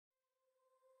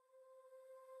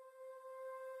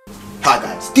Hi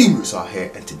guys, DeMoose are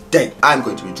here, and today I'm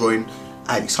going to be drawing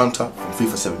Alex Hunter from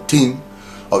FIFA 17.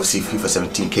 Obviously FIFA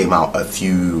 17 came out a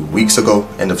few weeks ago,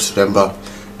 end of September,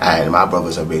 and my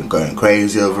brothers have been going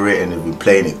crazy over it and they've been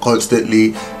playing it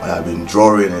constantly, and I've been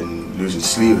drawing and losing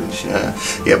sleep and shit.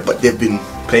 Yeah, but they've been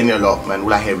playing it a lot, man.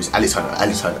 All I hear is Alex Hunter,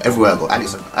 Alex Hunter. Everywhere I go,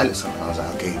 Alex Hunter, Alex Hunter. I was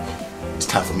like, okay, it's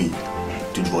time for me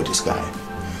to draw this guy,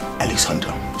 Alex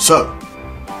Hunter. So,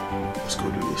 let's go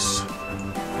do this.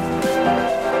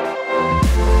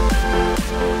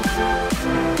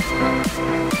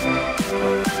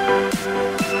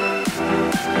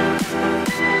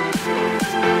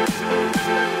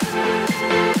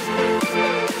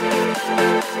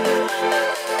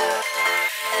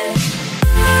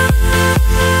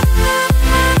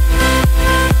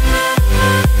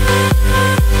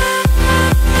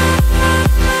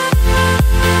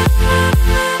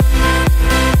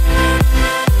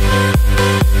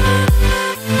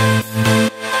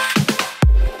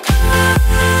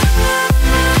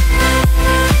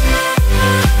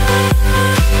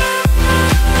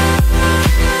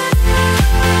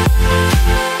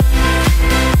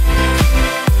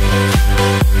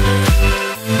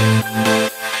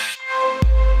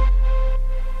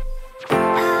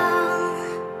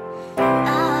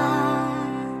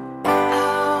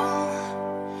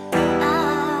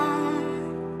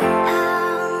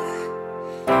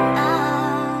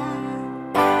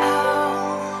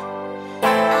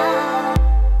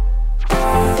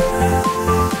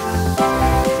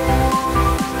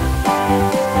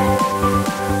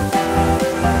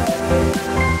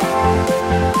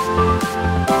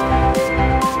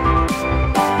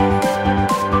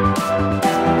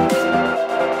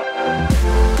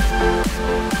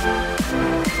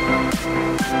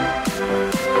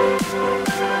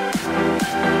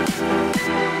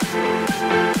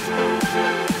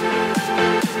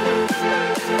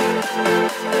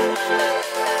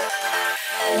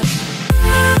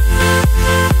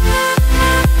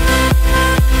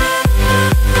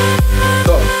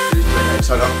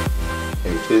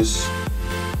 Here it is.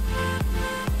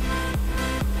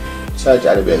 Decided to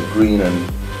add a bit of green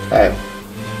and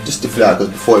just to feel out,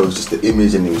 because before it was just the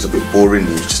image and it was a bit boring.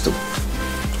 It was just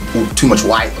too much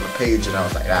white on the page, and I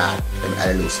was like, let me add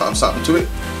a little something to it.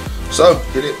 So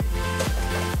did it.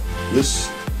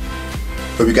 Yes.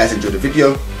 Hope you guys enjoyed the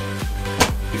video.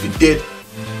 If you did,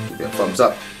 give it a thumbs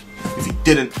up. If you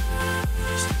didn't,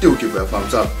 still give it a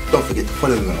thumbs up. Don't forget to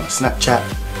follow me on Snapchat,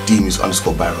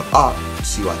 DeMoose_ByronArt.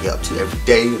 See what I get up to every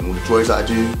day and all the drawings that I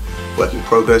do. Work in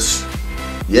progress.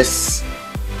 Yes.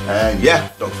 And yeah,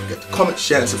 don't forget to comment,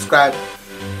 share and subscribe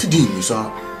to DeMoose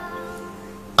Art.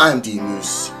 I'm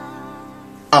DeMoose.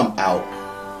 I'm out.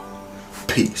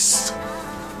 Peace.